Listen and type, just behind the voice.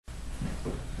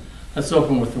Let's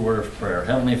open with the word of prayer.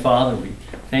 Heavenly Father, we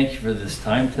thank you for this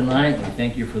time tonight. We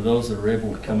thank you for those that are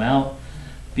able to come out,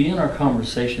 be in our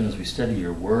conversation as we study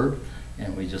your word,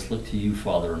 and we just look to you,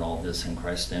 Father, in all this. In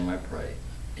Christ's name I pray.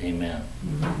 Amen.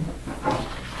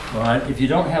 All right, if you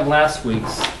don't have last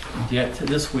week's, get to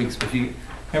this week's, but you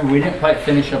remember we didn't quite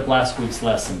finish up last week's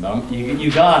lesson, but you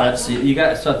got it, so you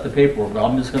got stuck the paperwork, but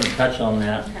I'm just going to touch on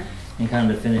that and kind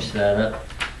of finish that up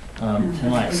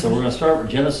tonight. So we're going to start with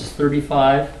Genesis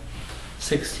 35,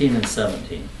 16 and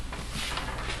 17.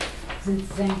 Is it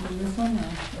the same from this one? Or?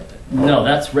 No,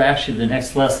 that's actually the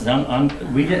next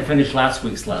lesson. We didn't finish last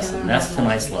week's lesson. That's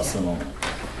tonight's lesson only.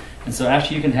 And so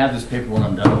actually you can have this paper when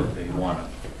I'm done with it if you want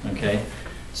it. Okay?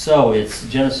 So it's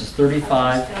Genesis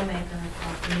 35,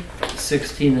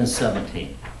 16 and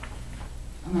 17.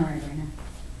 I'm all right right now.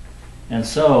 And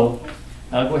so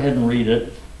I'll go ahead and read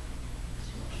it.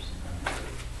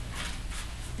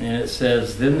 And it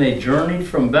says, Then they journeyed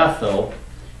from Bethel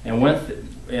and went,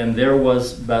 and there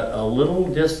was but a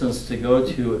little distance to go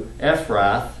to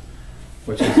Ephrath,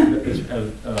 which is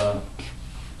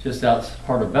just out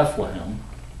part of Bethlehem,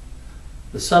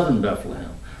 the southern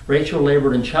Bethlehem. Rachel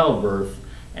labored in childbirth,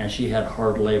 and she had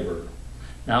hard labor.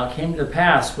 Now it came to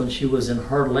pass when she was in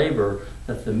hard labor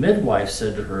that the midwife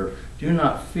said to her, Do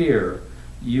not fear,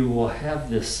 you will have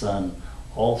this son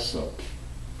also.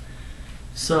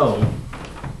 So,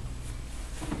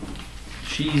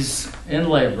 she's in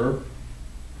labor.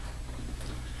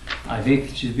 I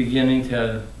think she's beginning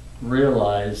to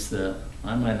realize that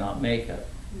I might not make it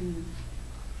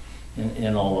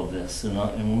in all of this. And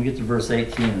when we get to verse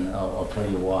 18, I'll tell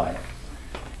you why.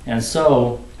 And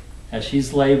so, as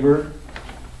she's labored,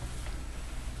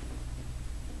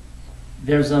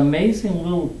 there's an amazing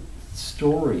little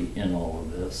story in all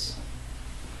of this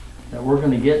that we're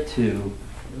going to get to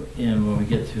when we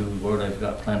get to what I've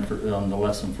got planned for on the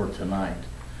lesson for tonight.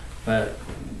 But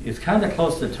it's kind of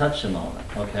close to touching on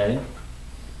it, okay?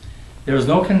 There was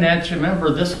no connection. Remember,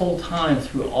 this whole time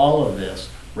through all of this,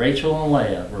 Rachel and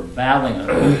Leah were battling on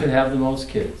who could have the most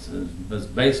kids. It was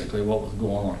basically what was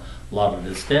going on. A lot of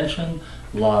distension,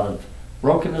 a lot of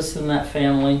brokenness in that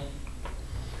family.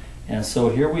 And so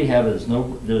here we have it.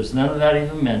 There's none of that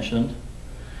even mentioned.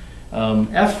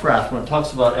 Ephrath, when it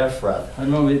talks about Ephrath, I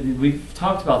know we've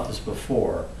talked about this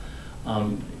before.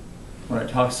 When it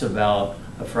talks about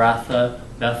Ephrathah,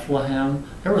 Bethlehem,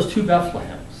 there was two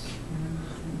Bethlehems.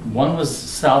 One was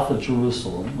south of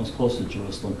Jerusalem, was close to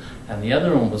Jerusalem, and the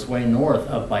other one was way north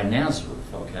up by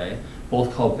Nazareth, okay?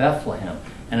 Both called Bethlehem.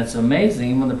 And it's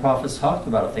amazing when the prophets talked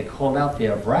about it, they called out the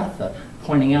Ephrathah,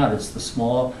 pointing out it's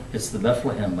the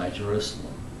Bethlehem by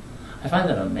Jerusalem. I find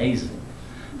that amazing.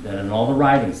 That in all the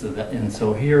writings, and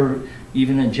so here,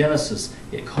 even in Genesis,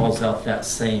 it calls out that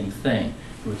same thing.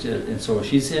 And so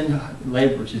she's in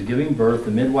labor, she's giving birth,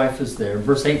 the midwife is there.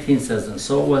 Verse 18 says, And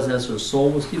so it was as her soul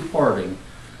was departing,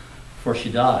 for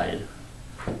she died,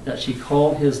 that she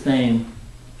called his name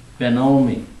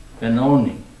Benoni,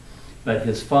 but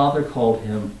his father called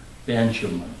him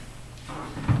Benjamin.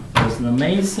 It was an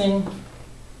amazing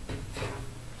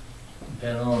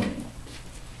Benoni.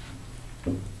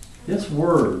 This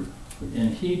word in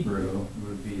Hebrew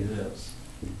would be this.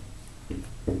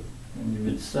 And you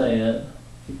would say it,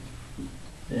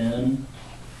 Ben-O-Ni.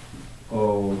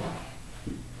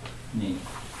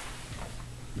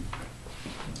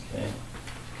 Okay.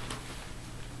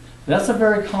 That's a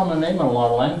very common name in a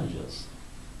lot of languages.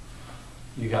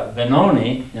 You got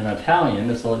Benoni in Italian,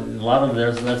 it's a lot of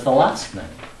theirs, that's the last name.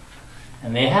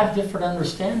 And they have different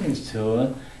understandings to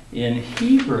it. In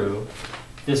Hebrew,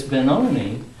 this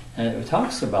Benoni, and it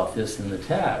talks about this in the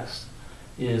text,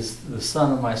 is the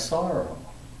son of my sorrow.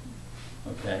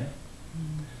 Okay?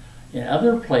 In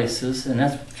other places, and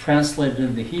that's translated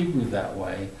into Hebrew that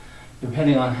way,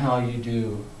 depending on how you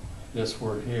do this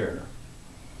word here.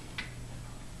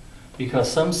 Because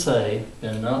some say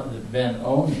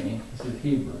Ben-Oni is in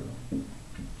Hebrew.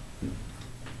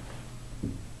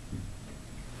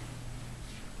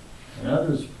 And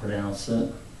others pronounce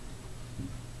it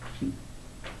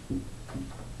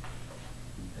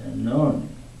Benoni.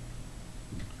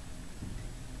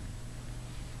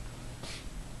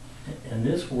 And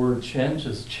this word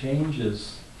changes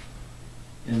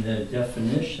in the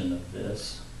definition of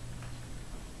this.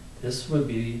 This would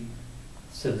be,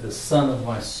 said the son of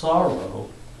my sorrow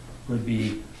would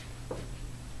be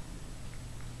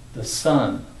the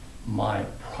son, my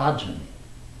progeny.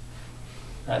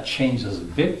 That changes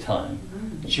big time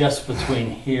just between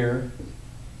here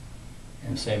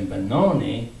and saying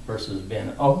Benoni versus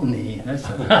Ben-Oni.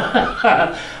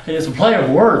 It's a play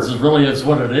of words, is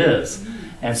what it is.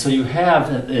 And so you have,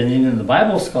 and even the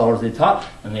Bible scholars, they talk,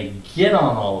 and they get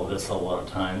on all of this a lot of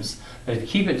times. They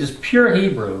keep it just pure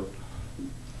Hebrew.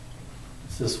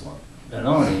 It's this one,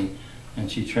 Benoni,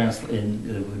 and she translated,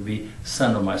 it would be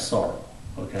son of my sorrow,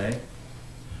 okay?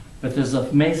 But there's an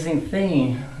amazing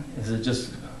thing, is it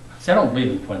just, see, I don't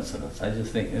believe in coincidence. I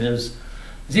just think it's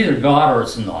either God or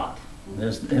it's not.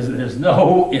 There's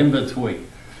no in between.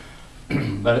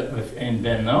 But in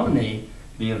Benoni,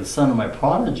 being the son of my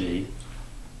prodigy,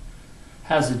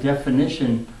 has a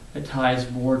definition that ties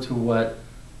more to what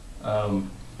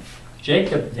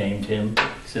Jacob named him.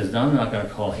 He says, no, I'm not going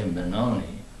to call him Benoni.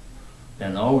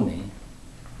 I'm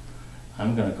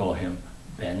going to call him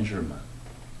Benjamin.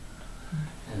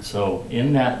 And so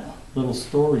in that little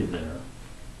story there,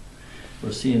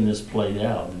 we're seeing this played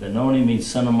out. Benoni means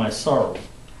son of my sorrow.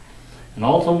 And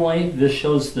ultimately, this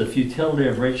shows the futility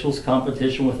of Rachel's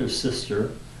competition with her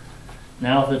sister.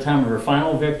 Now, at the time of her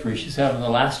final victory, she's having the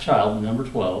last child, number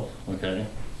 12, okay?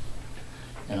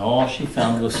 And all she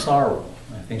found was sorrow.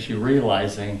 I think she's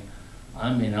realizing,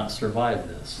 I may not survive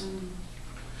this.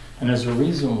 And there's a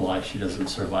reason why she doesn't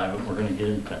survive it. We're going to get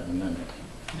into that in a minute.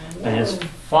 But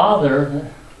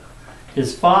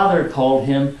his father called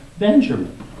him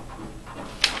Benjamin.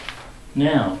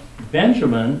 Now,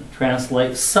 Benjamin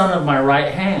translates son of my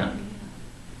right hand.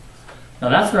 Now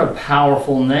that's a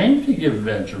powerful name to give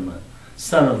Benjamin,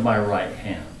 son of my right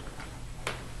hand.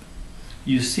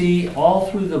 You see, all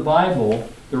through the Bible,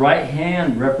 the right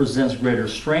hand represents greater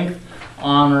strength,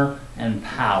 honor, and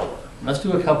power. Let's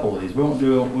do a couple of these. We won't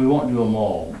do them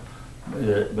all,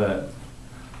 but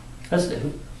let's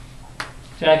do.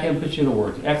 Jackie, I'll put you to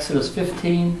work. Exodus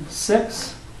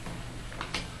 15:6.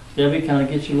 Debbie, can I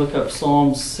get you to look up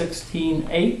Psalm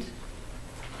 16:8?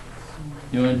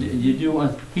 You do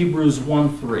Hebrews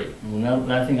 1:3.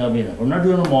 I think that'll be enough. I'm not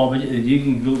doing them all, but you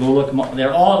can go look them up.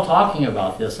 They're all talking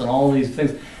about this and all these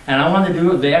things. And I want to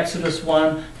do the Exodus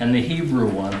one and the Hebrew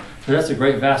one, because that's a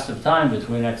great vast of time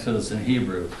between Exodus and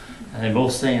Hebrew. And they're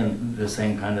both saying the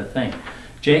same kind of thing.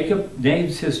 Jacob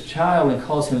names his child and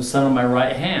calls him son of my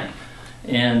right hand.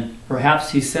 And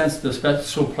perhaps he sensed the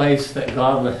special place that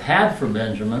God had for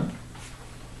Benjamin.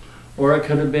 Or it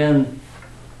could have been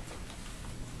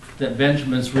that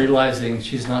Benjamin's realizing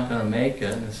she's not going to make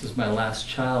it. This is my last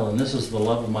child, and this is the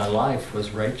love of my life, was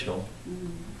Rachel.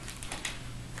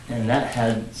 And that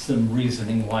had some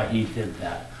reasoning why he did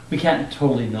that. We can't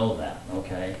totally know that,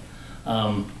 okay?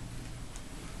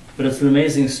 But it's an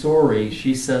amazing story.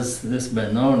 She says this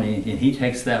Benoni, and he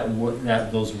takes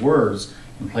those words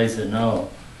and places it, no,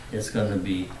 it's going to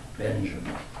be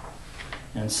Benjamin.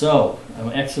 And so,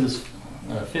 Exodus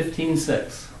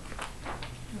 15:6.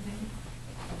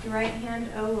 Your right hand,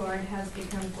 O Lord, has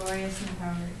become glorious in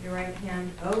power. Your right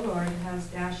hand, O Lord, has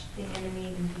dashed the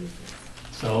enemy in pieces.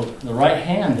 So the right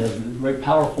hand has a very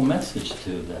powerful message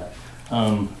to that.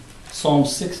 Psalm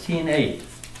 16:8.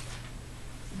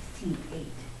 16:8. Okay.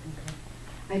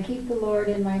 I keep the Lord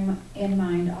in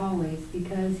mind always,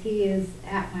 because He is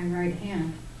at my right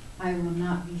hand. I will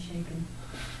not be shaken.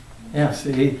 Yeah,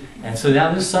 see, and so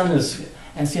now this son is,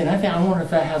 and see, and I wonder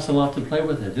if that has a lot to play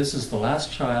with it. This is the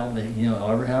last child that he'll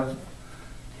ever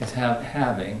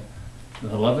having,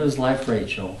 the love of his life,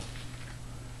 Rachel,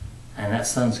 and that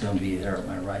son's going to be there at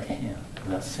my right hand.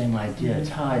 And that same idea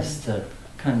ties to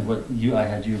kind of what I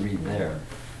had you read there.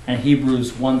 And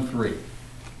Hebrews 1:3.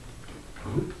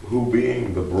 Who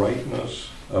being the brightness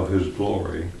of his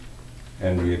glory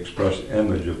and the express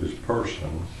image of his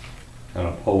person, and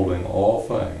upholding all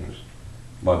things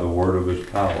by the word of his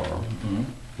power,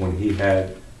 when he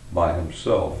had by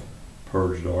himself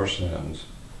purged our sins,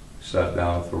 sat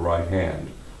down at the right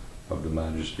hand of the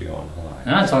majesty on high.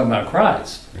 And I'm talking about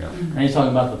Christ. Yeah. And he's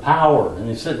talking about the power. And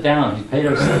he sat down, he paid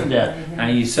our sin debt, and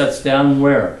he sits down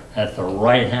where? At the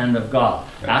right hand of God.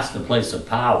 That's the place of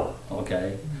power,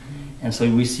 okay? And so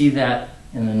we see that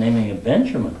in the naming of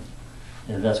Benjamin.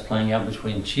 And that's playing out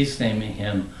between, she's naming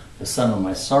him the son of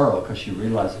my sorrow, because she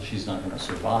realizes she's not going to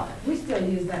survive. We still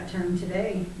use that term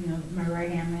today, my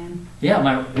right-hand man.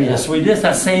 Yeah, yes, we did.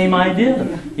 That same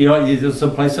idea. There's a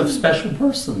place of special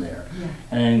person there.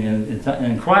 Yeah. And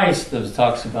in Christ, it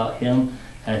talks about him,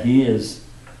 and he is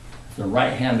the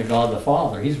right hand of God the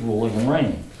Father. He's ruling and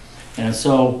reigning. And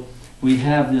so we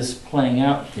have this playing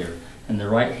out here. And the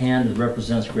right hand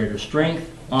represents greater strength,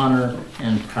 honor,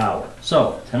 and power.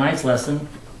 So, tonight's lesson,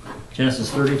 Genesis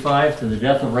 35, to the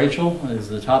death of Rachel, is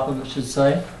the top of it, should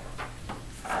say.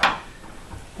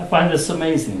 I find this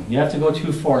amazing. You have to go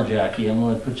too far, Jackie. I'm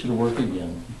going to put you to work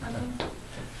again.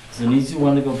 It's an easy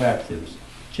one to go back to.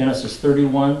 Genesis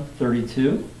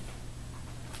 31:32.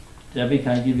 Debbie,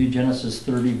 can I give you Genesis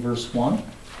 30, verse 1?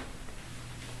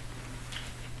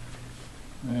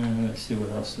 And let's see what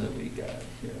else that we got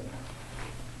here.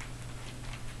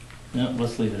 No,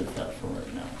 let's leave it at that for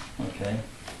right now, okay?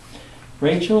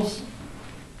 Rachel's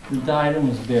died and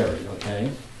was buried,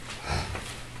 okay?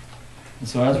 And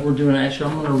so as we're doing,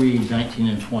 actually, I'm going to read 19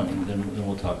 and 20, then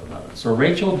we'll talk about it. So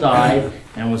Rachel died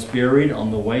and was buried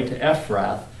on the way to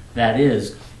Ephrath, that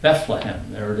is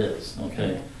Bethlehem. There it is,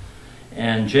 okay?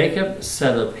 And Jacob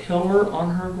set a pillar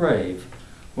on her grave,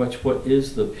 which what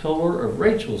is the pillar of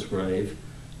Rachel's grave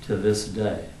to this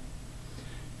day.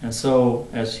 And so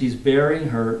as he's burying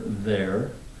her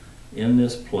there in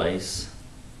this place,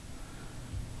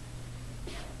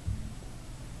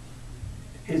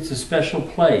 it's a special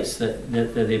place that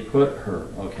they put her,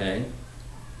 okay?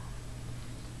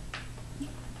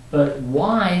 But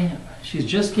why? She's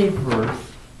just gave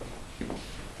birth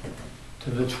to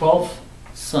the 12th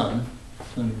son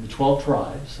from the 12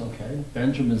 tribes, okay?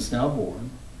 Benjamin's now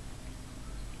born.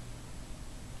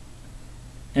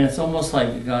 And it's almost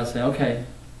like God saying, okay,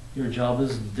 your job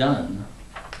is done.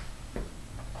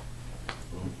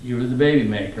 You were the baby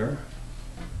maker,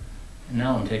 and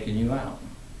now I'm taking you out.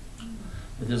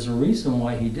 But there's a reason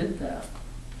why he did that.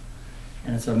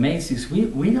 And it's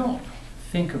amazing. We don't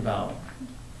think about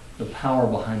the power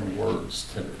behind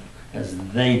words as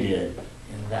they did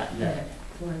in that day.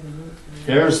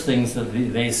 There's things that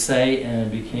they say and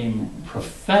it became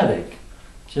prophetic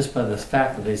just by the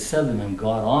fact that they said them and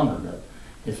God honored it.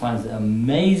 It finds it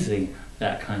amazing,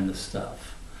 that kind of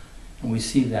stuff. And we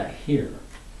see that here.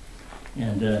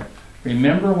 And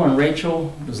remember when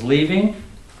Rachel was leaving?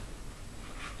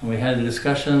 And we had a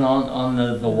discussion on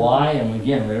the why, and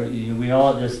again, we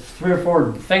all, there's 3 or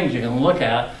 4 things you can look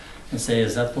at and say,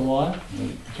 is that the why?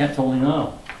 You can't totally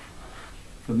know.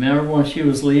 But remember when she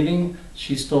was leaving,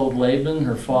 she stole Laban,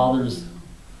 her father's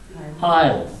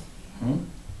idol.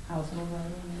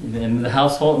 In the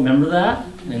household, remember that?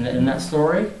 In that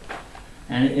story?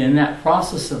 And in that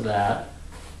process of that,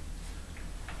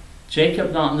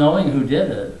 Jacob, not knowing who did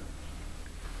it,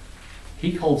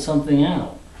 he called something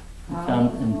out.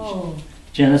 Found in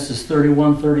Genesis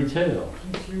 31:32.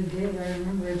 I sure did. I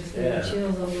remember it just gave me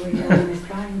chills all the way down my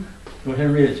spine. Go ahead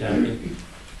and read it, Jackie.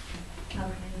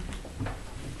 Okay.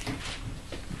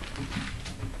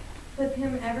 With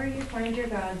whomever you find your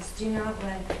gods, do not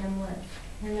let him live.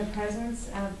 In the presence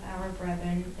of our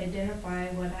brethren, identify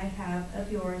what I have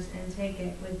of yours and take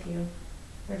it with you.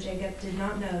 For Jacob did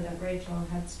not know that Rachel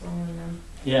had stolen them.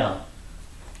 Yeah.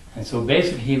 And so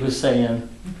basically he was saying,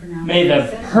 may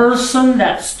the person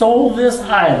that stole this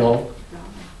idol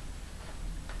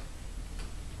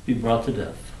be brought to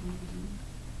death.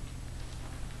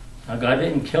 Now God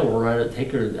didn't kill her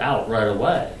take her out right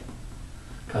away,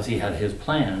 because he had his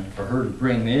plan for her to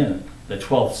bring in the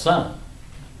 12th son.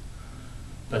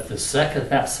 But the second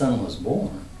that son was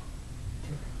born,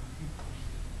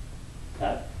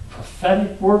 that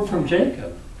prophetic word from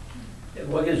Jacob.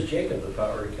 What gives Jacob the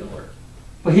power to kill her?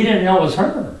 But he didn't know it was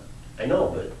her. I know,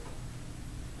 but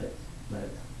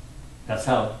That's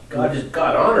how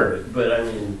God honored it. But I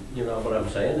mean, you know what I'm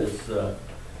saying is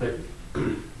But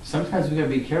sometimes we gotta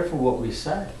be careful what we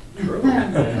say true.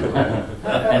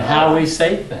 and how we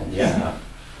say things. Yeah.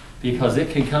 Because it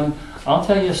can come. I'll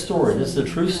tell you a story. This is a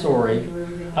true story.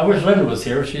 I wish Linda was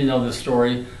here. She'd know this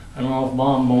story. I don't know if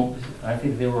Mom won't. I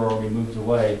think they were already moved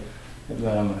away.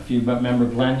 If you remember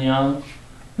Glenn Young,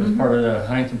 was part of the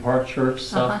Huntington Park Church,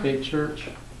 Southgate Church.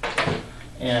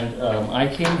 And I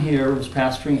came here, was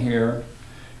pastoring here,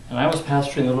 and I was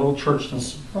pastoring a little church in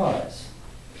Surprise.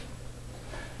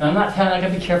 Now I'm not telling, I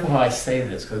gotta be careful how I say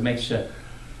this, because it makes you,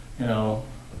 you know.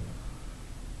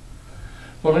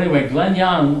 Well, anyway, Glenn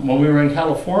Young, when we were in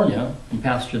California and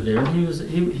pastored there, he was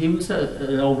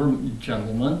an older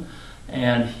gentleman,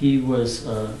 and he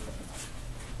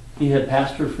had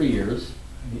pastored for years.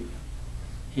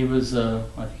 He was, I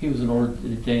think he was an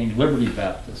ordained Liberty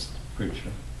Baptist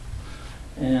preacher.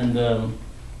 And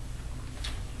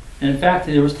in fact,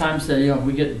 there was times that,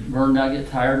 we get burned out, get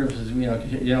tired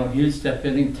of, he'd step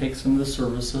in and take some of the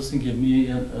services and give me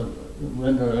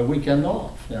a weekend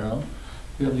off, Be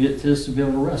able to get this to be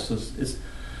able to rest. It's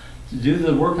to do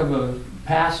the work of a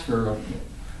pastor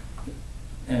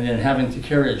and then having to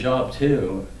carry a job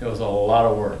too. It was a lot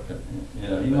of work.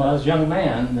 Even though I was a young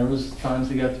man, there was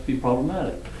times it got to be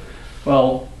problematic.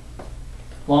 Well,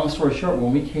 long story short,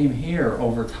 when we came here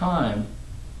over time,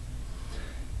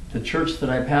 the church that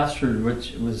I pastored,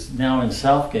 which was now in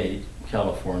Southgate,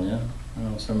 California. I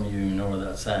don't know if some of you know where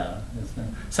that's at. It's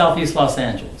Southeast Los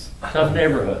Angeles, tough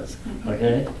neighborhoods.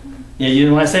 Okay.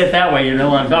 Yeah, when I say it that way, you know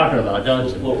what I'm talking about, don't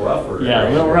you? A little rougher. Yeah,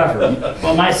 a little rougher.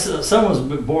 Well, my son was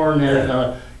born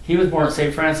at, he was born at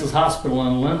St. Francis Hospital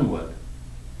in Linwood.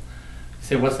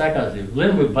 say, what's that got to do?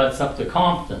 Linwood butts up to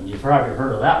Compton. You've probably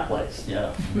heard of that place,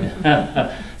 yeah.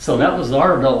 So that was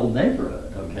our old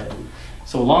neighborhood, okay?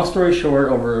 So long story short,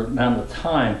 over amount of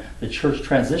time, the church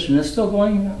transition is still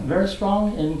going very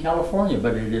strong in California,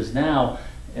 but it is now,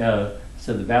 so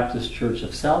the Baptist Church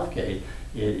of Southgate,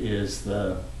 it is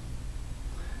the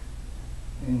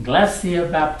Iglesia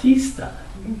Baptista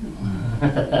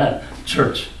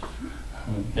church,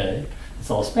 okay? It's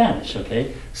all Spanish,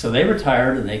 okay? So they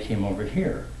retired and they came over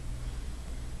here.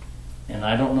 And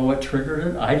I don't know what triggered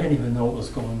it. I didn't even know what was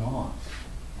going on,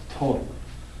 totally.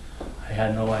 I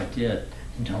had no idea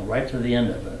until right to the end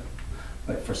of it.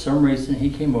 But for some reason, he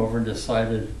came over and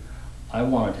decided, I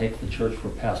want to take the church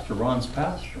where Pastor Ron's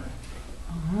pastoring.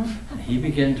 And he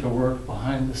began to work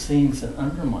behind the scenes and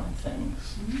undermine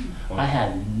things. I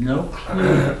had no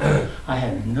clue. I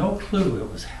had no clue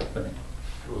it was happening.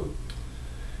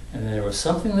 And there was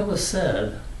something that was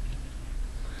said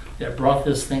that brought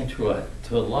this thing to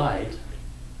a light.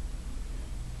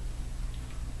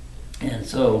 And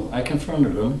so I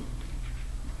confronted him,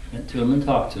 went to him and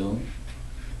talked to him.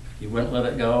 He wouldn't let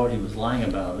it go. He was lying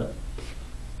about it,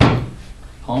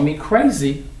 calling me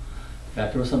crazy. In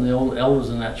fact, there were some of the old elders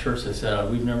in that church that said,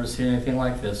 we've never seen anything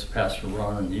like this, Pastor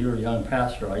Ron, and you're a young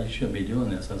pastor, you shouldn't be doing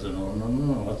this. I said,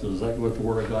 no, that's exactly what the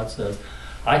Word of God says.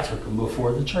 I took him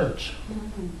before the church.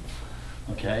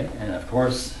 Okay, and of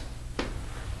course,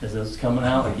 as this was coming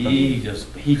out, he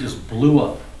just blew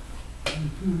up.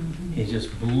 He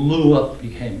just blew up,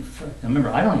 became, remember,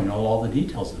 I don't even know all the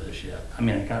details of this yet. I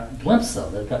mean, I got a glimpse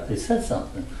of it, they said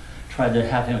something, tried to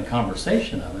have him a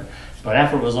conversation of it. But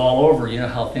after it was all over, you know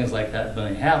how things like that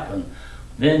going to happen,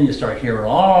 then you start hearing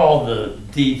all the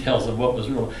details of what was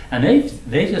real. And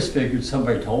they just figured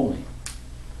somebody told me.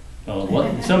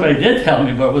 Well, somebody did tell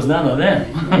me, but it was none of them.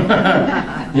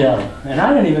 Yeah, and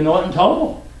I didn't even know it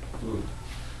until.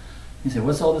 He said,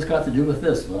 what's all this got to do with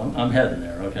this? Well, I'm heading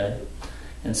there, okay?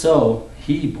 And so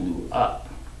he blew up.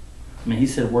 I mean, he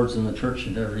said words in the church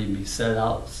should never even be said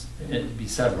out, be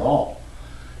said at all.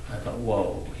 I thought,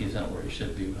 whoa, he's not where he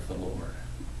should be with the Lord.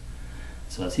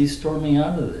 So as he's storming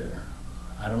out of there,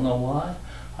 I don't know why,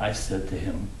 I said to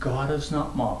him, God is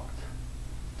not mocked.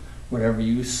 Whatever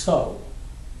you sow,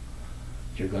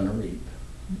 you're going to reap.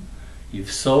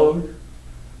 You've sowed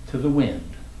to the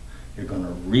wind, you're going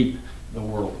to reap the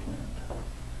whirlwind.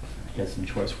 He had some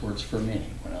choice words for me,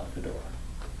 went out the door.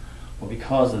 Well,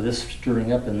 because of this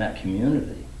stirring up in that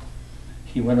community,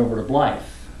 he went over to Blythe.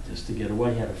 Just to get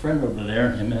away. He had a friend over there,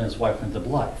 and him and his wife went to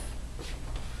Blythe.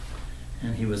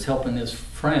 And he was helping his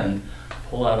friend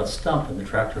pull out a stump, and the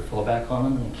tractor fell back on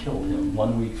him and killed him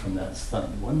 1 week from that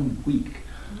stump. 1 week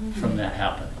from that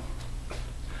happening.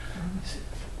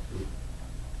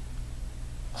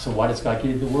 So why does God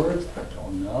give you the words? I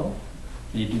don't know.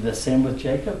 Did he do the same with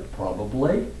Jacob?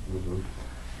 Probably.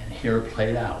 And here it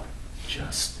played out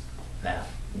just that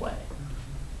way.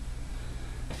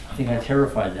 I think I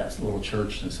terrified that little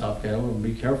church in Southgate. Oh,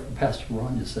 be careful, Pastor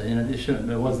Ron, you say. And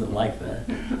it wasn't like that.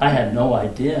 I had no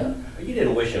idea. You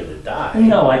didn't wish him to die.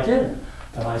 No, I didn't.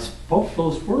 But I spoke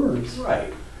those words.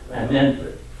 Right. And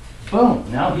then,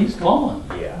 boom, now he's gone.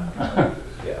 Yeah.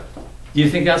 Yeah. Do you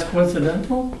think that's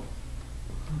coincidental?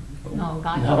 No,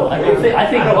 God. No, I think I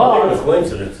don't believe in both.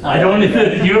 coincidence. I don't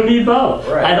either. You and me both.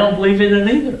 Right. I don't believe in it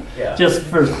either. Yeah. Just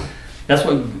for, that's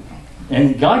what,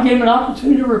 and God gave him an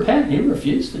opportunity to repent. He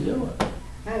refused to do it.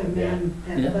 I had a man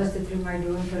that Yeah. busted through my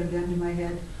door and put a gun to my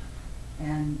head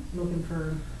and looking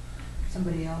for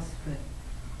somebody else, but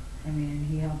I mean,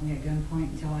 he held me at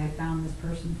gunpoint until I found this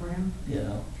person for him.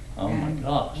 Yeah. Oh my And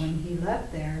gosh. when he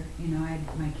left there, you know,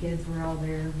 my kids were all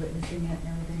there witnessing it and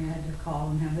everything. I had to call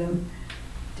and have them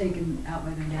taken out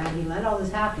by their dad. He let all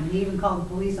this happen. He even called the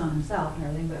police on himself and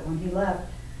everything, but when he left,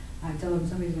 I told him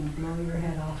somebody's gonna blow your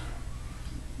head off.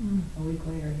 A week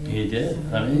later, He did.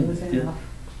 so I he mean, was head did- off.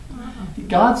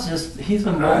 God's just, he's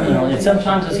involved, you know, and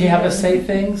sometimes does he have us say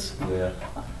things? Yeah.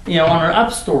 You know, on our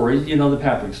up stories, you know the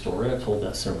Patrick story, I've told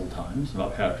that several times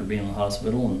about Patrick being in the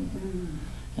hospital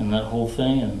and that whole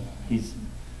thing, and he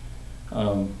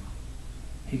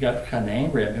got kind of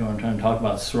angry at me when I'm trying to talk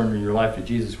about surrendering your life to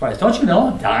Jesus Christ. Don't you know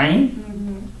I'm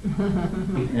dying?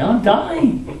 You know, I'm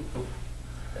dying.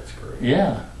 That's great.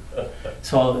 Yeah.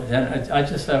 So then I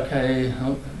just said, okay,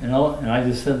 you know, and I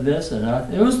just said this, and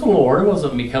it was the Lord. It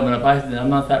wasn't me coming up. I'm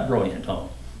not that brilliant, Tom.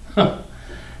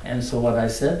 And so what I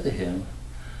said to him,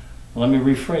 let me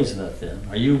rephrase that then.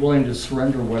 Are you willing to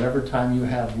surrender whatever time you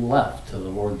have left to the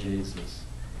Lord Jesus?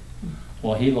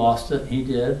 Well, he lost it. He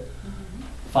did.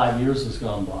 5 years has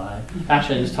gone by.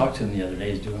 Actually, I just talked to him the other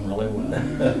day. He's doing really well.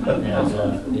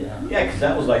 And, yeah. Yeah, because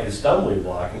that was like a stumbling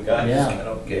block, and God Yeah. just kind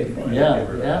of gave him. Yeah,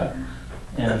 yeah.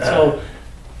 And so,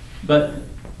 but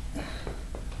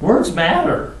words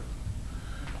matter.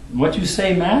 What you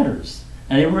say matters.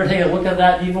 And we're going to take a look at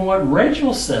that, even what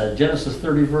Rachel said, Genesis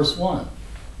 30, verse 1.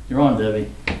 You're on, Debbie.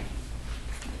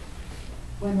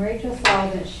 When Rachel saw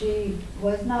that she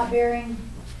was not bearing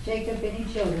Jacob any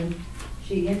children,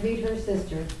 she envied her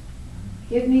sister.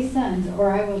 Give me sons,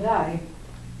 or I will die,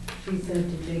 she said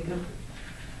to Jacob.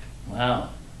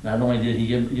 Wow. Not only did he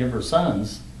give her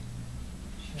sons,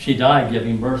 she died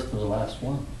giving birth to the last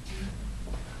one.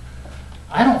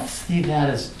 I don't see that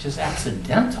as just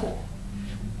accidental.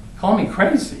 Call me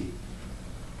crazy.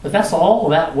 But that's all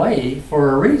that way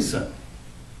for a reason.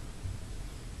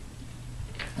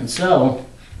 And so,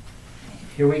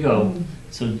 here we go.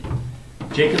 So,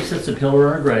 Jacob sits a pillar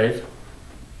in her grave.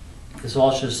 It's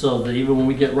all just so that even when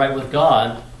we get right with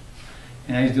God,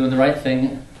 and he's doing the right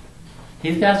thing,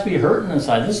 he's got to be hurting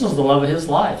inside. This was the love of his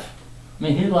life. I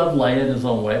mean, he loved Leah in his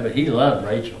own way, but he loved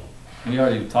Rachel. We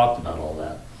already talked about all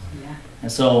that. Yeah.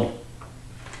 And so,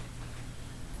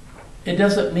 it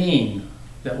doesn't mean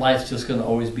that life's just going to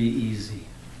always be easy.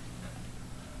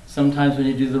 Sometimes when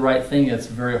you do the right thing, it's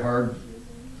a very hard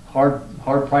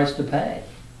price to pay.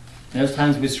 And there's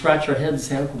times we scratch our head and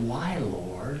say, why,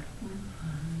 Lord?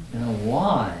 You know,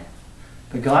 why?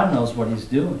 But God knows what he's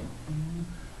doing.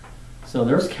 So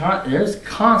there's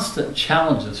constant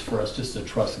challenges for us just to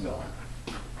trust God.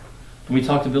 And we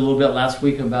talked a little bit last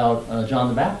week about John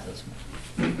the Baptist.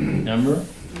 Remember?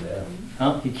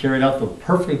 Yeah. He carried out the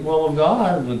perfect will of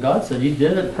God. What God said, he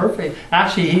did it perfect.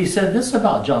 Actually, he said this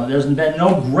about John. There's been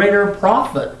no greater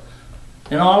prophet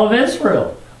in all of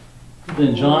Israel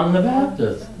than John the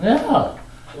Baptist. Yeah.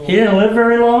 He didn't live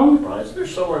very long. Right, so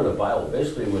there's somewhere in the Bible,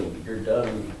 basically when you're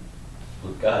done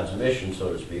with God's mission,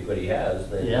 so to speak, what he has,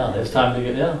 then Yeah, it's time to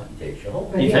get, he takes you home.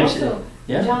 But He he takes also, it.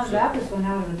 Yeah. John the Baptist went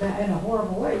out in a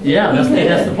horrible way. Yeah, that's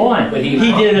the point. But He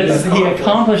he did it. He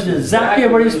accomplished exactly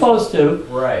what he was supposed to.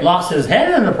 Right. Lost his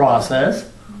head in the process.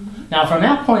 Now, from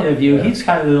that point of view, he's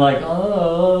kind of like,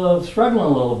 struggling a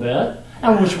little bit,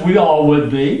 and which we all would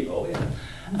be. Oh, yeah.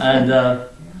 And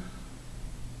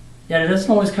yeah, it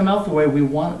doesn't always come out the way we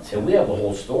want it to. And we have a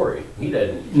whole story. He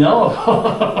doesn't. No,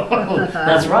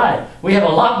 that's right. We have a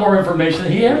lot more information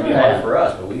than he ever It'd be hard had. for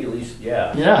us, but we at least,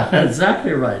 yeah. Yeah, that's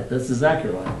exactly right. That's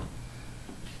exactly right.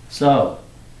 So,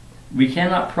 we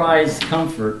cannot prize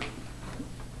comfort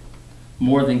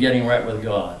more than getting right with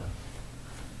God.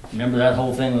 Remember that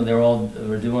whole thing that they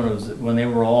were doing was when they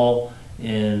were all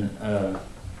in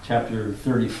chapter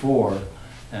 34,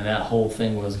 and that whole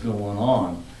thing was going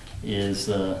on.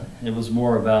 It was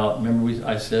more about, remember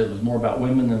I said it was more about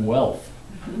women than wealth.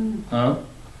 Huh?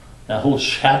 That whole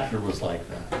chapter was like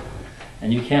that.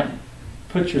 And you can't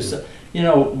put yourself,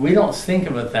 we don't think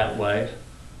of it that way.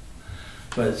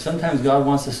 But sometimes God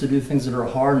wants us to do things that are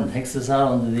hard and takes us out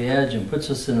onto the edge and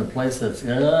puts us in a place that's,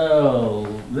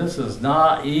 this is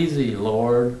not easy,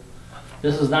 Lord.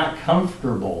 This is not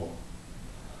comfortable.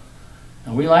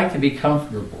 And we like to be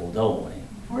comfortable, don't we?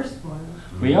 We're spoiled.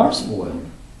 We are spoiled.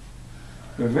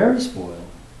 We're very spoiled.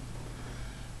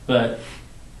 But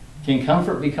can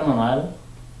comfort become an idol?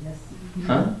 Yes.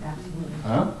 Huh? Absolutely.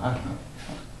 Huh?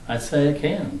 I'd say it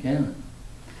can it?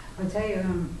 I'll tell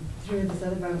you, through this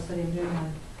other Bible study I'm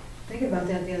doing, thinking about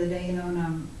that the other day,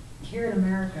 and here in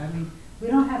America, I mean, we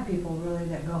don't have people really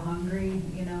that go hungry,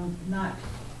 not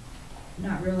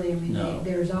really. I mean, No.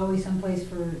 there's always some place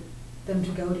for them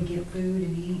to go to get food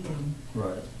and eat, and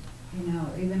Right.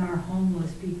 even our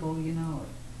homeless people,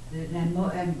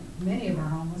 and many of our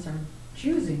homeless are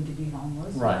choosing to be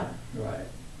homeless. Right. Right.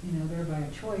 They're by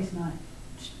a choice, not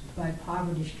by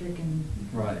poverty-stricken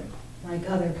Right. like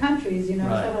other countries. So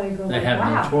I go They like, have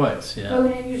wow. no choice. Yeah. So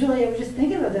usually I was just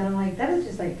thinking about that. I'm like, that is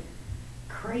just like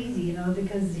crazy,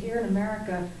 because here in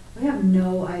America we have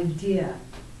no idea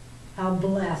how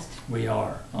blessed We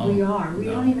are. we are. We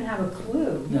no. don't even have a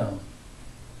clue.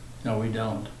 No, we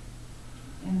don't.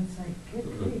 And it's like,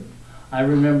 good grief. I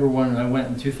remember when I went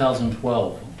in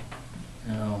 2012.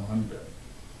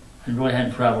 I really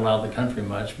hadn't traveled out of the country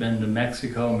much. Been to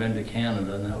Mexico and been to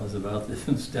Canada, and that was about this.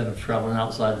 Instead of traveling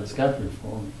outside this country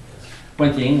for me.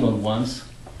 Went to England once.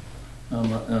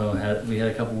 We had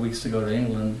a couple weeks to go to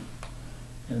England,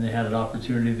 and they had an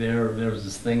opportunity there. There was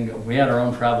this thing. We had our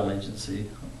own travel agency.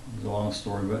 It was a long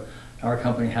story, but our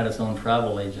company had its own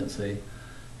travel agency,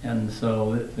 and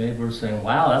so they were saying,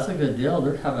 "Wow, that's a good deal."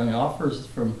 They're having offers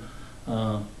from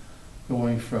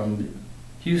going from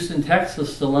Houston,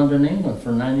 Texas to London, England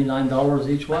for $99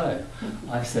 each way.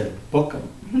 I said, book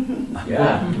them.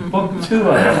 Yeah. Book 2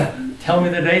 of them. Tell me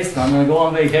the dates and I'm going to go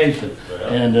on vacation.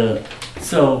 Yeah. And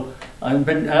so I've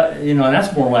been, and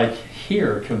that's more like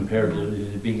here compared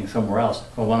to being somewhere else.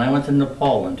 But when I went to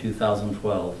Nepal in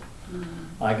 2012,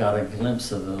 I got a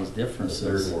glimpse of those The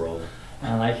differences. third world.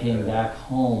 And I came back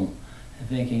home and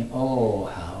thinking, oh,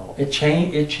 how it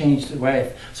changed the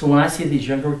way. So when I see these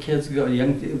younger kids go,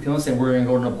 young people say we're going to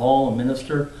go to Nepal and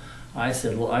minister, I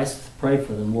said, well, I pray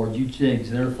for them, Lord, you change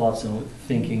their thoughts and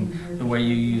thinking the way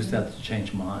you use that to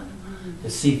change mine, to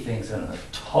see things in a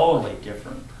totally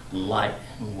different light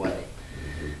and way.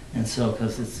 And so,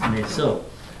 because it's made so.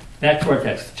 Back to our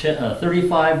text,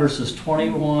 35 verses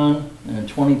 21 and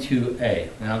 22a.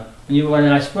 Now,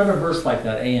 when I spread a verse like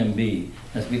that, A and B,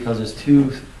 that's because there's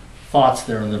two thoughts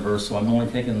there in the verse, so I'm only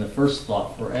taking the first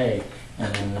thought for A,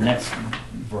 and then the next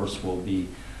verse will be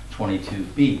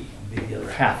 22b, be the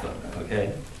other half of it,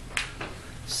 okay?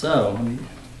 So, let me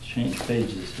change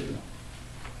pages here.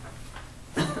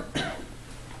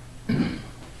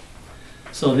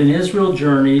 So then Israel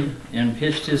journeyed and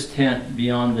pitched his tent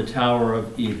beyond the Tower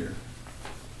of Eder.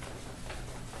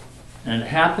 And it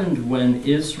happened when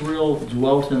Israel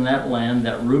dwelt in that land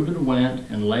that Reuben went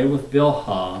and lay with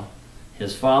Bilhah,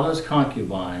 his father's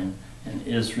concubine, and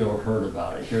Israel heard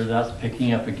about it. Here that's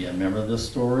picking up again. Remember this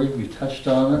story? We touched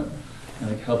on it in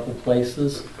a couple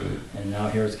places, and now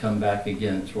here it's come back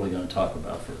again. It's really going to talk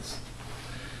about this.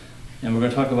 And we're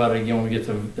going to talk about it again when we get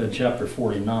to chapter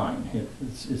 49.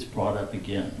 It's brought up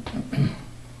again.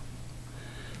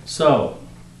 So,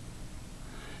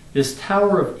 this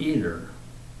Tower of Eder.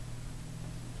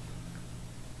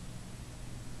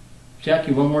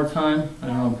 Jackie, one more time. I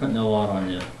know I'm putting a lot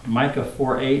on you. Micah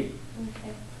 4:8. Okay.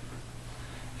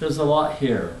 There's a lot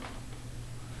here.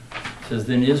 It says,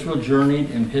 then Israel journeyed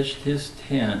and pitched his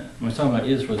tent. When we're talking about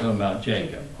Israel, we're talking about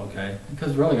Jacob, okay?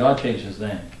 Because really God changed his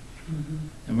name.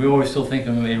 And we always still think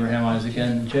of Abraham, Isaac,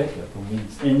 and Jacob.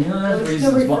 And you know, that's It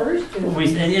still reasons why. refers to him.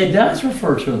 It does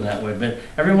refer to him that way, but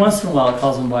every once in a while it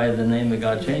calls him by the name that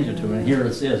God changed it to him. And here it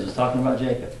is. It's talking about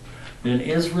Jacob. Then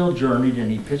Israel journeyed and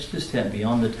he pitched his tent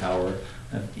beyond the Tower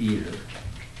of Eder.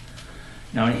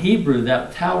 Now in Hebrew,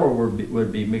 that tower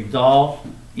would be Migdal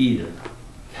Eder,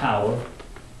 Tower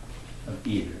of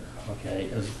Eder. Okay,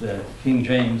 as the King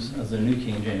James, as the New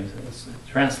King James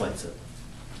translates it.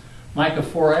 Micah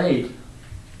 4:8. Did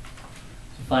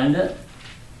you find it?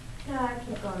 No, I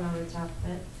keep going over the top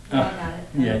of it. I got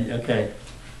it. Yeah. Okay.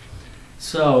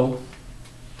 So,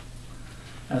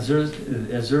 as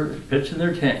they're pitching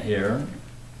their tent here,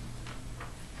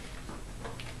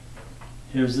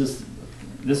 here's this.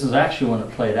 This is actually when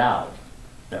it played out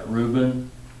that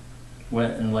Reuben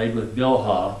went and laid with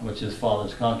Bilhah, which is his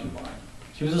father's concubine.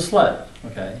 She was a slave.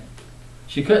 Okay.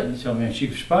 She couldn't. So, I mean, she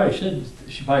probably should.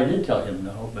 She probably did tell him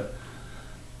no, but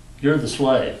you're the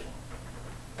slave.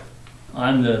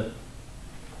 I'm the.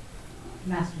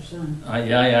 Master's son.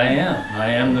 Yeah, I am. I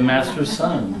am the master's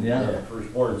son. Yeah. Yeah,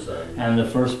 firstborn son. And the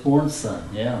firstborn son,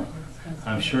 yeah.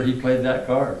 I'm sure he played that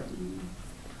card.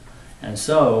 And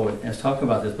so, let's talk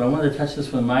about this. But I wanted to touch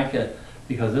this with Micah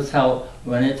because that's how,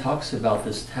 when it talks about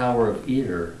this Tower of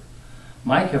Eder,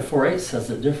 Micah 4:8 says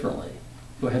it differently.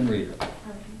 Go ahead and read it. Okay.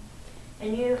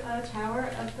 And you, O tower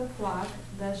of the flock,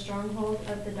 the stronghold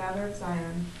of the daughter of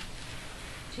Zion,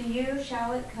 to you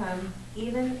shall it come,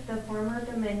 even the former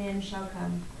dominion shall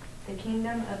come, the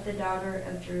kingdom of the daughter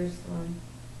of Jerusalem.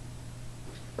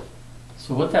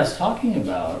 So what that's talking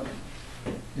about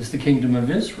is the kingdom of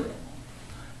Israel.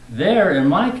 There in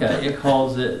Micah, it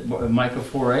calls it, Micah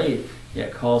 4:8,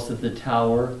 it calls it the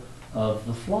tower of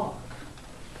the flock.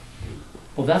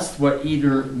 Well, that's what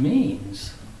Eder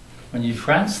means. When you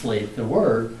translate the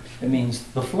word, it means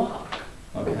the flock,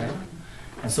 okay?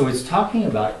 And so it's talking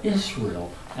about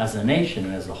Israel as a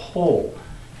nation, as a whole.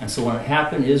 And so when it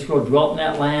happened, Israel dwelt in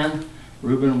that land.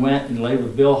 Reuben went and lay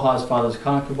with Bilhah, his father's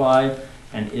concubine,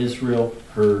 and Israel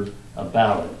heard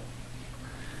about it.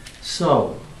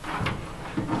 So,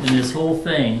 in this whole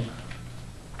thing,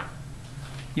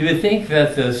 you would think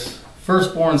that this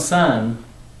firstborn son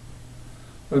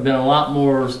would have been a lot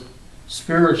more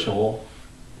spiritual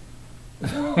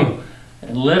and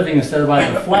living instead of by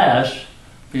the flesh,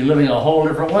 be living a whole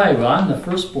different way. But I'm the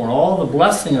firstborn. All the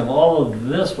blessing of all of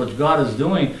this, what God is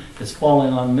doing, is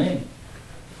falling on me.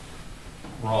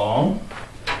 Wrong.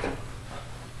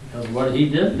 Because what he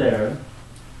did there.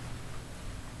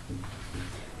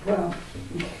 Well,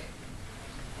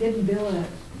 didn't Bilhah,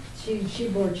 she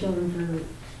bore children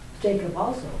for Jacob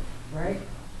also, right?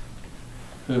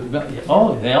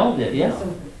 Oh, they all did, yeah.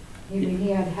 So, he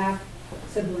had half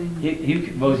siblings.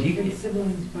 He,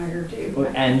 Siblings by her too.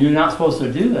 and you're not supposed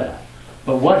to do that.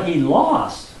 But what he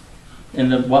lost,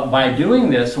 by doing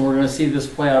this, and we're going to see this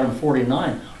play out in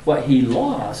 49, what he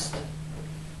lost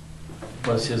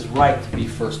was his right to be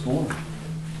firstborn.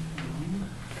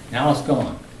 Now it's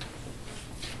gone.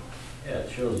 Yeah,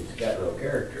 it shows he's got no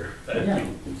character. Yeah.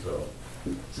 So,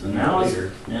 So now it's,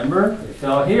 Later. remember, it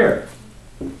fell here.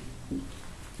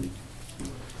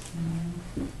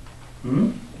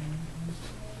 Hmm?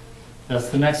 That's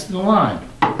the next in the line.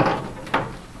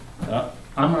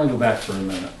 I'm gonna go back for a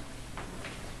minute.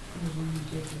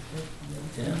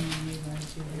 Yeah.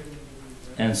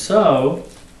 And so,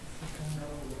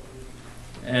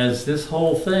 as this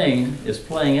whole thing is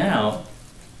playing out,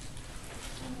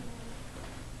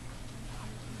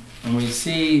 and we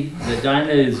see that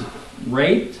Dinah is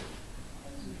raped,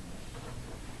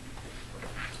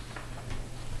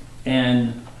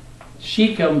 and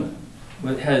Shechem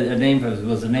had a name,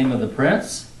 was the name of the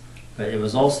prince, but it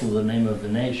was also the name of the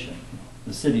nation,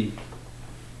 the city,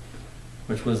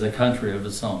 which was a country of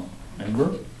its own.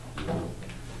 Remember?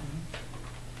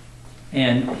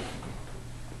 And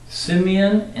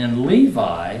Simeon and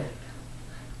Levi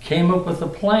came up with a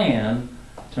plan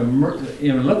to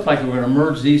it looked like we were going to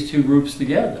merge these two groups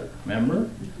together. Remember?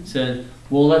 Said,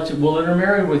 we'll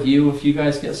intermarry with you if you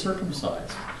guys get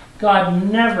circumcised.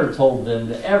 God never told them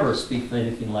to ever speak of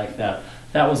anything like that.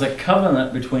 That was a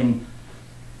covenant between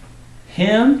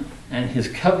him and his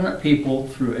covenant people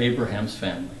through Abraham's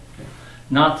family.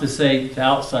 Not to say to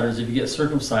outsiders, if you get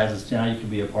circumcised, now you can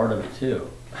be a part of it too.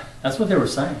 That's what they were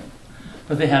saying.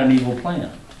 But they had an evil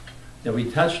plan that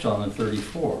we touched on in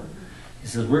 34. He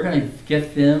says, we're going to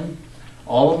get them,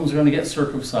 all of them's going to get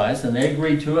circumcised, and they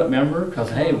agreed to it, remember?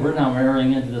 Because, hey, we're now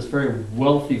marrying into this very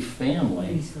wealthy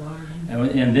family.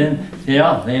 And then,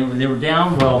 yeah, they were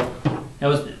down, well,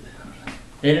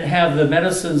 they didn't have the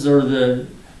medicines or the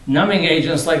numbing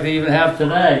agents like they even have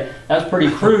today. That's pretty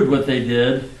crude what they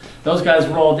did. Those guys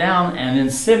were all down, and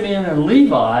then Simeon and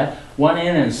Levi went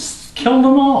in and killed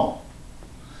them all.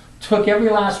 Took every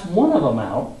last one of them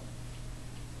out.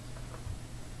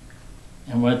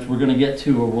 And what we're going to get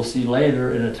to, or we'll see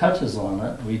later, and it touches on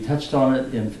it. We touched on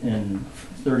it in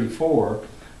 34.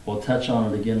 We'll touch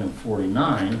on it again in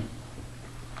 49.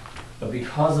 But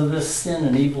because of this sin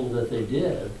and evil that they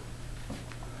did,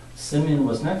 Simeon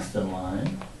was next in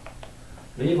line.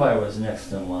 Levi was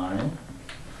next in line.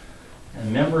 And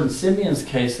remember, in Simeon's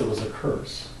case, it was a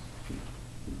curse.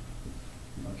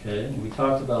 Okay? We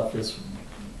talked about this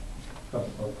a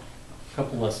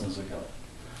couple lessons ago.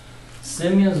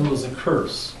 Simeon's was a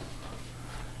curse.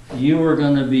 You were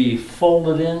going to be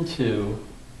folded into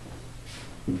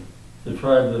the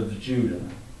tribe of Judah.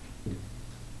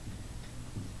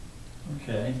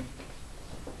 Okay?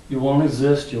 You won't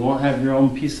exist. You won't have your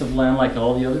own piece of land like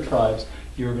all the other tribes.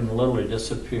 You're going to literally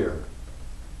disappear.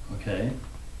 Okay?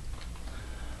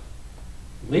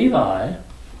 Levi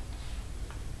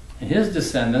and his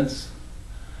descendants,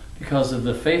 because of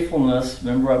the faithfulness,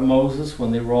 remember Moses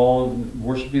when they were all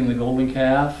worshiping the golden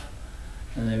calf?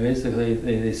 And they basically,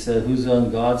 they said, who's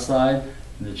on God's side?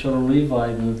 And the children of Levi,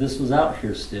 and this was out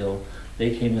here still,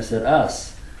 they came and said,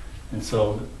 us. And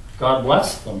so God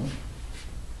blessed them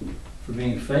for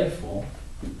being faithful.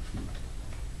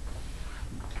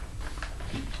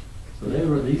 So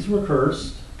these were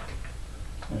cursed,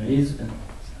 and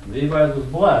Levi was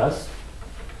blessed.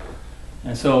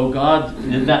 And so God,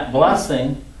 in that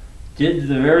blessing, did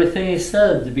the very thing he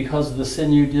said, that because of the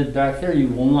sin you did back there, you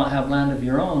will not have land of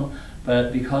your own,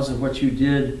 but because of what you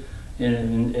did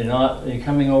in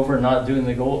coming over and not doing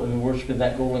the gold and worshiping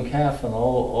that golden calf and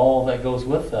all that goes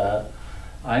with that,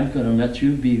 I'm going to let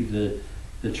you be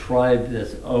the tribe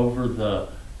that's over the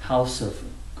house of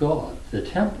God, the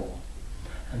temple.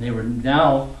 And they were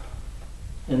now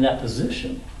in that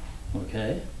position,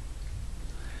 okay?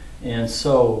 And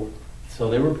so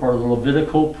they were part of the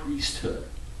Levitical priesthood.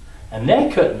 And they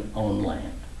couldn't own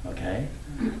land, okay?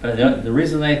 But the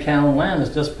reason they can't own land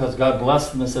is just because God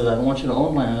blessed them and said, I don't want you to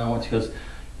own land, I want you, because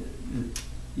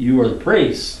you are the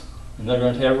priests, and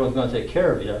everyone's going to take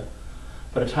care of you.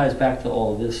 But it ties back to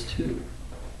all of this too.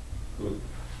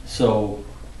 So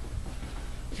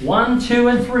 1, 2,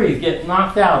 and 3 get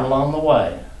knocked out along the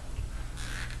way.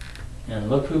 And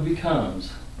look who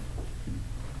becomes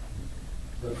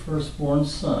the firstborn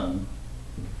son.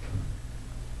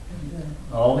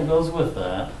 All that goes with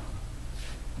that.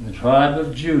 And the tribe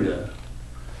of Judah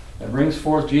that brings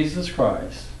forth Jesus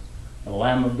Christ, the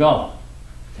Lamb of God,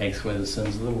 takes away the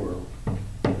sins of the world.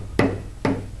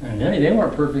 And they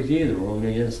weren't perfect either. We're going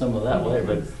to get into some of that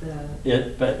later.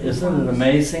 But isn't it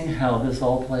amazing how this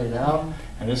all played out?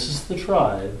 And this is the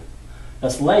tribe.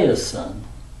 That's Leah's son.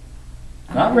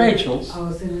 Not Rachel's. I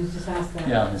was going to just ask that.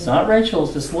 Yeah, it's not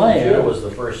Rachel's, it's Judah Leah. was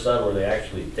the first son where they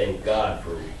actually thanked God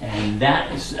for. And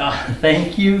that is,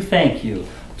 thank you.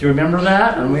 Do you remember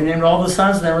that? And we named all the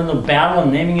sons, and they were in the battle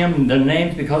and naming them their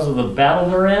names because of the battle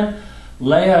they're in.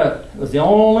 Leah was the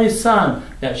only son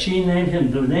that she named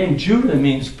him. The name Judah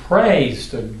means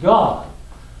praise to God.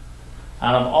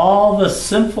 Out of all the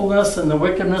sinfulness and the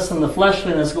wickedness and the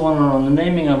fleshliness going on, the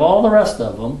naming of all the rest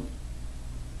of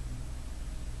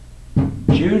them,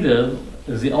 Judah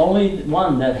is the only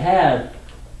one that had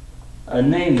a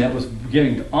name that was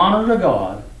giving honor to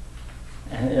God.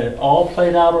 And it all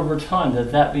played out over time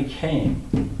that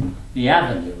became the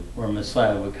avenue where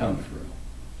Messiah would come through.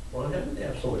 Well, how did they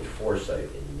have so much foresight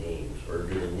in names, or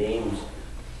do the names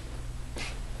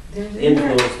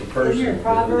influence the person? Is there a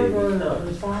proverb who they or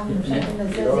become? song or something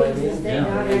that You know what I says he mean? exists? Yeah.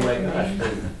 God I mean, my actually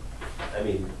gosh, named I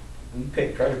mean, we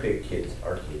try to pick kids,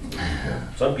 our kids.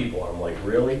 Some people, I'm like,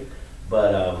 really?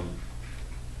 But,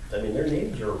 I mean, their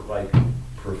names are like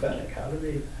prophetic. How do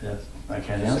they? Yes, I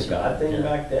can't Is this answer a God that. thing Yeah.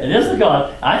 back then? It is a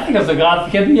God. I think it's a God.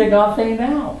 It can be a God thing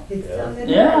now. It's Yeah. something,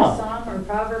 Yeah. a song or a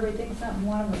proverb, I think something,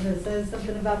 one of them that says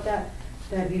something about that,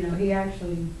 you know, he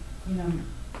actually, you know,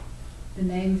 the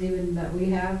names even that we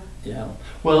have. Yeah.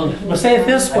 Well, let's say it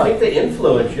this I think way. they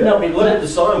influence you. No, I mean, look at the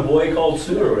song "Boy Called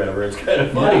Sue" or whatever. It's kind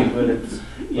of funny, Yeah. but it's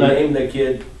you But- name the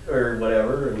kid or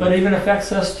whatever. And, But it even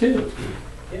affects us too.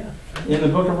 yeah. In the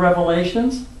book of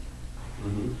Revelations,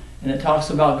 Mhm. and it talks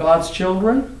about God's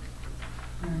children,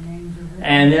 Our names are written.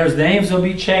 and there's names will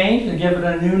be changed and given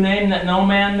a new name that no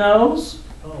man knows.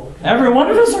 Oh, okay. Every one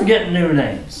of us are getting new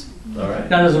names. All right.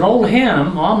 Now, there's an old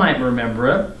hymn, I might remember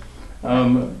it,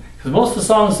 because most of the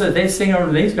songs that they sing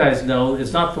over these guys know,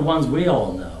 it's not the ones we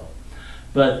all know.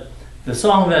 But the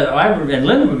song that and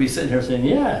Linda would be sitting here saying,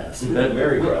 yes. But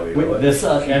Mary probably know it. this, She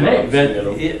and they, probably sing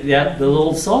but, it. yeah, the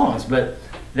little songs. But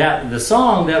the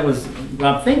song that was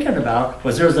I'm thinking about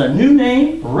was there's a new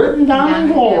name written down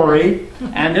in glory,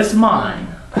 and it's mine.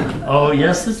 Oh,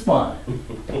 yes, it's mine.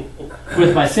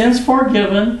 With my sins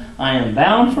forgiven, I am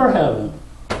bound for heaven.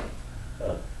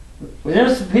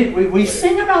 We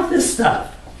sing about this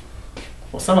stuff.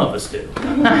 Well, some of us do.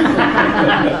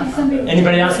 Some people-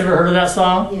 Anybody else ever heard of that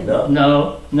song? Yes. No.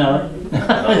 No, no.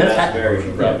 That's Mary.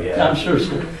 She probably has. I'm sure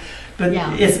she. But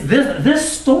Yeah. it's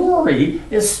this story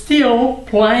is still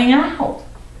playing out.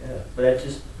 Yeah, but that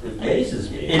just amazes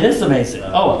me. It is amazing.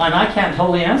 Oh, and I can't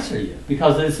totally answer you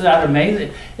because it's that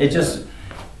amazing. It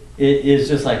is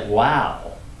just like wow,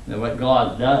 what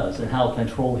God does and how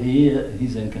control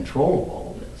He's in control of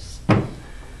all this.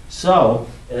 So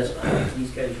And it's not like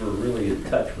these guys were really in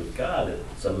touch with God at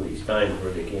some of these times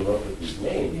where they came up with these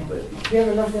names. Yeah. But Have you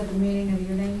ever looked at the meaning of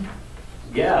your name?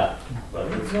 yeah, well,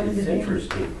 What does it's it mean?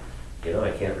 interesting. You know,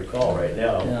 I can't recall right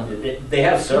now. Yeah. They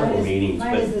have several Mine is- meanings,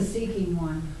 Mine is but the seeking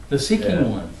one, the seeking Yeah.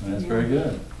 one, that's very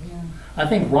good. yeah. I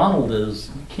think Ronald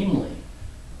is kingly.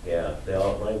 yeah, they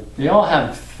all They all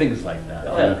have things like that. they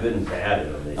all have good and bad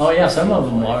in them. They Oh yeah, seem some of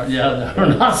them like. are. Yeah, they're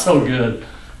not so good.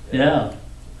 Yeah.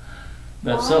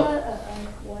 But Farmer so, or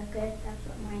earth worker, that's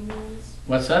what mine means.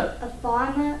 what's that? A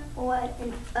farmer or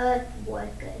an earth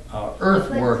worker. Earth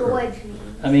What worker. George means,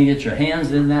 I mean, get your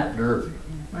hands in that dirt.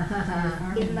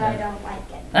 even though I don't like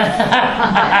it. In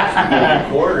the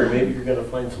corner, maybe you're gonna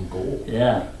find some gold.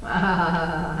 Yeah.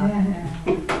 Yeah.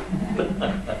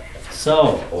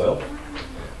 So, Oil?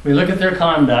 we look at their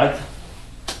conduct,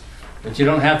 but you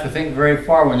don't have to think very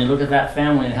far when you look at that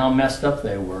family and how messed up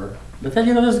they were. But then,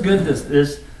 there's good,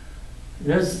 there's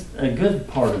a good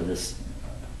part of this.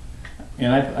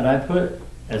 And I put,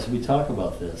 as we talk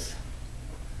about this,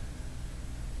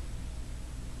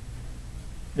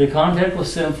 the conduct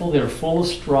was sinful, they were full of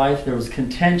strife, there was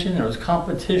contention, there was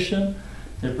competition,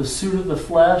 the pursuit of the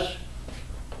flesh.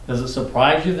 Does it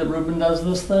surprise you that Reuben does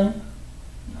this thing?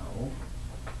 No.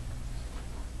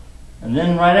 And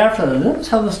then right after that, notice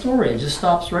how the story, it just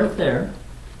stops right there.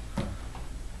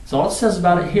 That's all it says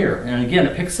about it here. And again,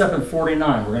 it picks up in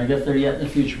 49. We're going to get there yet in the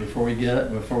future before we get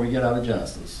out of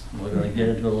Genesis. We're going to get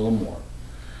into a little more.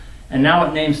 And now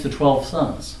it names the 12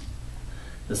 sons.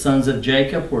 The sons of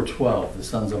Jacob were 12. The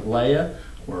sons of Leah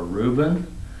were Reuben,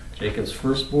 Jacob's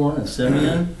firstborn, and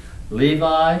Simeon,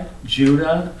 Levi,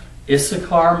 Judah,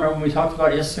 Issachar. Remember when we talked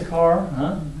about Issachar?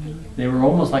 Huh? They were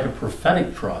almost like a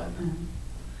prophetic tribe.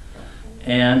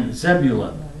 And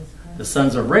Zebulun. The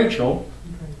sons of Rachel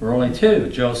were only 2,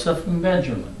 Joseph and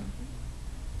Benjamin.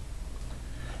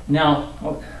 Now,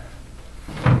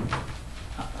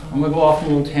 I'm going to go off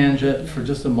on a little tangent for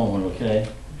just a moment, okay?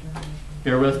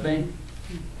 Bear with me.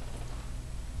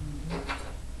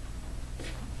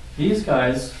 These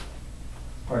guys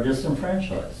are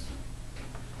disenfranchised.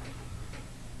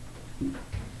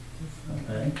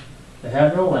 Okay? They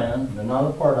have no land, they're not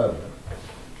a part of it.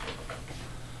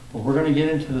 But we're going to get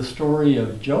into the story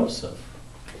of Joseph.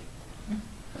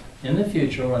 in the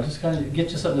future, I'll just kind of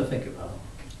get you something to think about.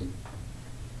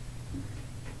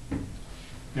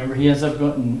 Remember, he ends up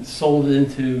getting sold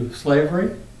into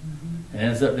slavery and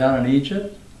ends up down in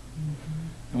Egypt.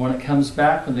 And when it comes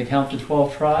back, when they count the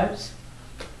 12 tribes,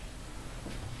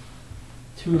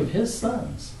 2 of his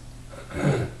sons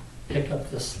pick up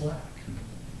the slack.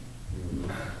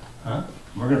 Huh?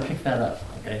 We're going to pick that up,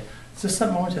 okay? It's just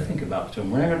something I want you to think about, too.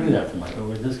 We're not going to do that tonight, but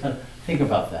we're just going to think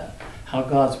about that. How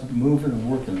God's moving and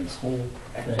working this whole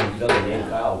Actually, thing. the other name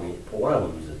Kyle, one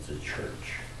of them is it's a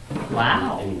church.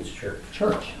 Wow. It means church,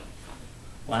 Church.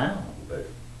 Wow. but,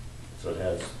 so it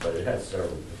has several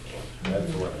different ones.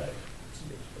 That's what I.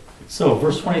 So,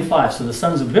 verse 25. So the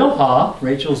sons of Bilhah,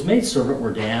 Rachel's maidservant,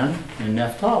 were Dan and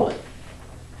Naphtali.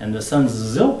 And the sons of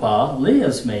Zilpah,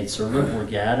 Leah's maidservant, were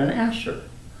Gad and Asher.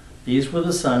 These were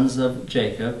the sons of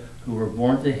Jacob, who were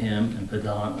born to him in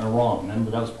Padan Aram.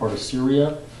 Remember, that was part of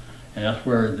Syria, and that's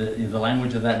where the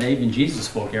language of that day, even Jesus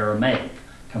spoke Aramaic,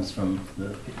 comes from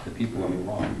the people of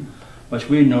Aram, which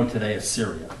we know today as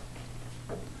Syria.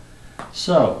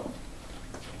 So,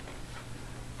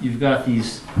 you've got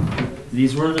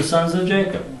these were the sons of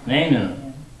Jacob, naming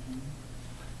them.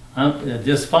 A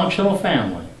dysfunctional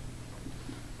family.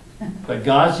 But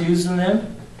God's using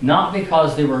them, not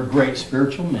because they were great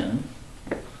spiritual men,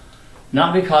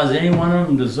 not because any one of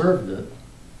them deserved it,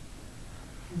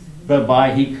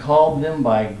 but He called them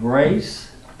by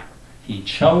grace, He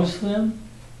chose them,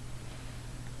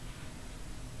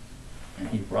 and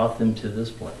He brought them to this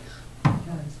place.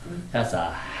 That's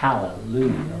a hallelujah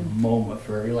moment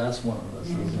for every last one of us,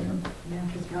 isn't it? Yeah,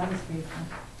 because God is faithful.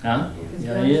 Huh? Because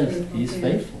Yeah, God He is is. faithful, He's too.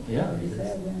 faithful. Yeah, He He is.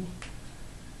 said,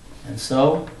 yeah. And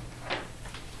so,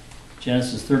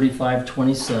 Genesis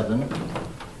 35:27.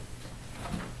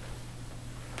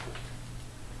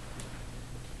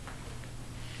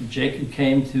 Jacob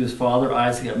came to his father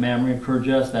Isaac at Mamre and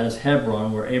Kirjath, that is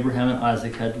Hebron, where Abraham and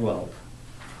Isaac had dwelt.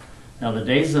 Now the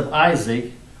days of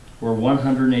Isaac were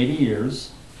 180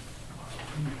 years.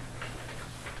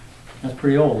 That's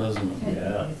pretty old, isn't it?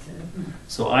 Yeah. He said,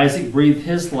 So Isaac breathed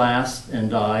his last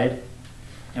and died,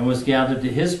 and was gathered to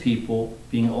his people,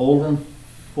 being old and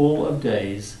full of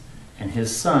days, and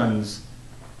his sons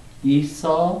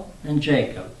Esau and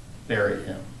Jacob buried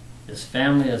him. His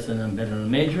family has been in a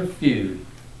major feud.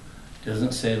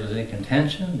 Doesn't say there's any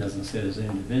contention, doesn't say there's any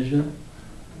division.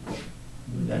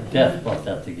 That death brought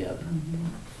that together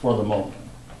for the moment.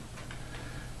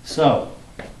 So,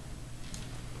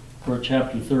 we're at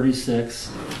chapter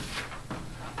 36.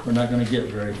 We're not going to get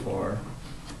very far.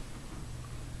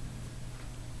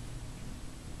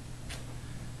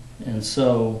 And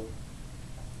so,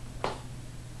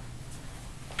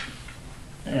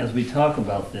 as we talk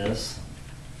about this,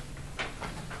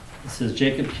 it says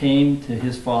Jacob came to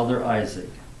his father Isaac.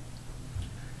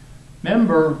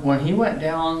 Remember when he went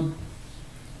down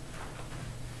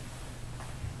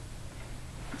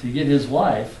to get his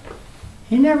wife,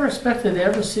 he never expected to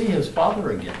ever see his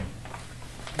father again.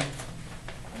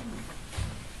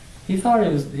 He thought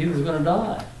he was going to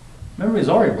die. Remember, he was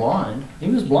already blind. He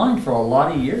was blind for a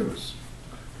lot of years.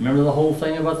 Remember the whole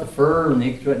thing about the fur and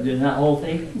that whole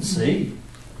thing? He couldn't see.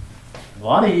 A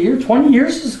lot of years, 20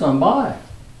 years has gone by.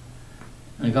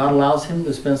 And God allows him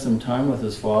to spend some time with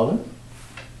his father.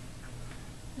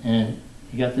 And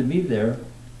he got to be there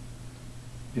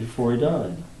before he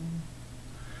died.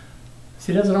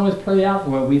 See, it doesn't always play out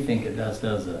the way we think it does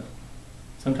it?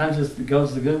 Sometimes it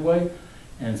goes the good way,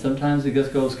 and sometimes it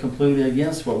just goes completely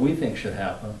against what we think should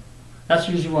happen. That's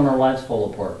usually when our lives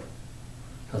fall apart.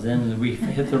 Because then we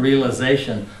hit the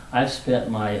realization, I've spent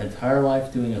my entire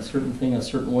life doing a certain thing a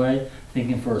certain way,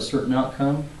 thinking for a certain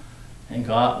outcome, and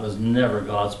God was never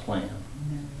God's plan.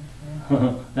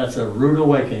 That's a rude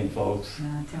awakening, folks.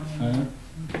 no, tell me.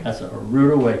 That's a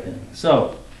rude awakening.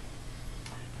 So,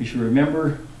 we should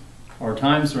remember our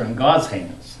times are in God's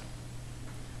hands.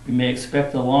 We may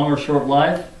expect a long or short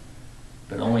life,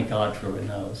 but only God truly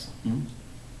knows.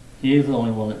 He is the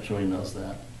only one that truly knows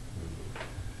that.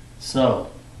 So,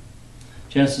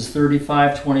 Genesis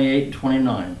 35, 28, and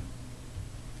 29.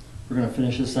 We're going to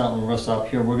finish this out and we're going to stop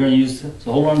here. We're going to use,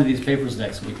 so hold on to these papers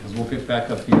next week because we'll pick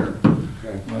back up here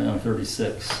on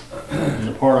 36. And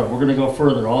the part of, we're going to go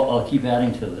further. I'll keep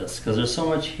adding to this because there's so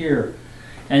much here.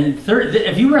 And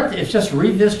if you were if just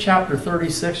read this chapter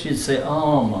 36, you'd say,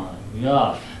 oh my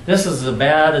gosh, this is as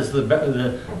bad as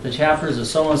the chapters of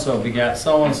so-and-so begat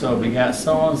so-and-so begat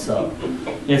so-and-so.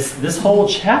 It's this whole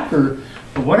chapter,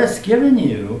 what it's given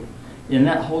you in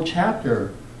that whole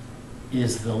chapter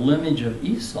is the lineage of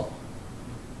Esau.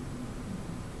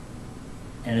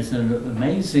 And it's an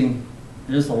amazing,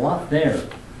 there's a lot there.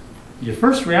 Your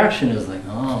first reaction is like,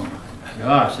 oh my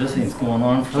Gosh, this thing's going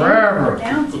on forever.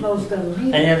 Down's supposed to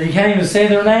read. And yet you can't even say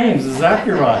their names,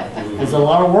 exactly right. There's a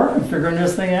lot of work in figuring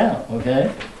this thing out,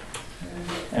 okay?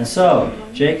 And so,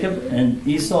 Jacob and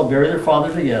Esau bury their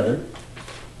father together.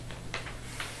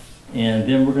 And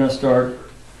then we're going to start,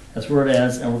 that's where it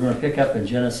ends, and we're going to pick up in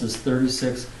Genesis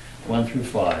 36, 1 through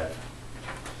 5.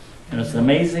 And it's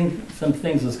amazing, some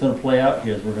things that's going to play out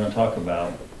here that we're going to talk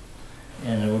about.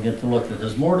 And then we'll get to look at,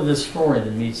 there's more to this story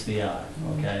than meets the eye,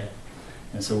 okay?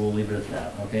 And so we'll leave it at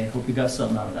that, okay? Hope you got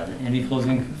something out of that. Any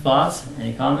closing thoughts?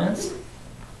 Any comments?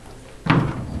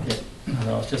 Okay,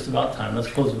 well, it's just about time. Let's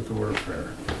close with the word of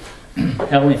prayer.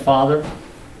 Heavenly Father,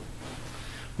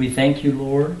 we thank you,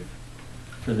 Lord,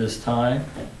 for this time.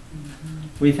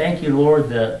 We thank you, Lord,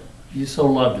 that you so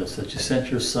loved us, that you sent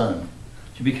your Son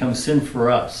to become sin for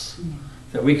us,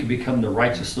 that we could become the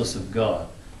righteousness of God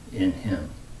in him.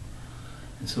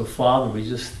 And so, Father, we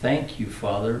just thank you,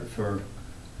 Father, for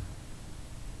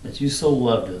that you so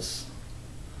loved us.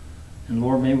 And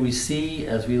Lord, may we see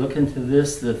as we look into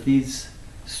this that these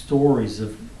stories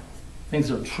of things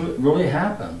that really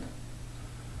happened,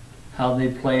 how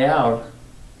they play out,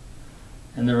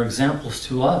 and they're examples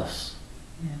to us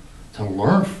to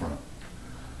learn from.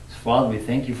 So, Father, we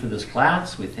thank you for this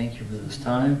class. We thank you for this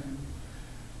time.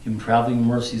 Give them traveling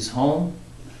mercies home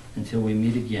until we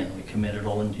meet again. We commit it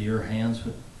all into your hands,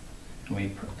 and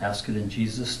we ask it in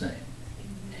Jesus' name.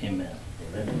 Amen.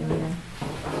 Amen.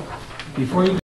 Before you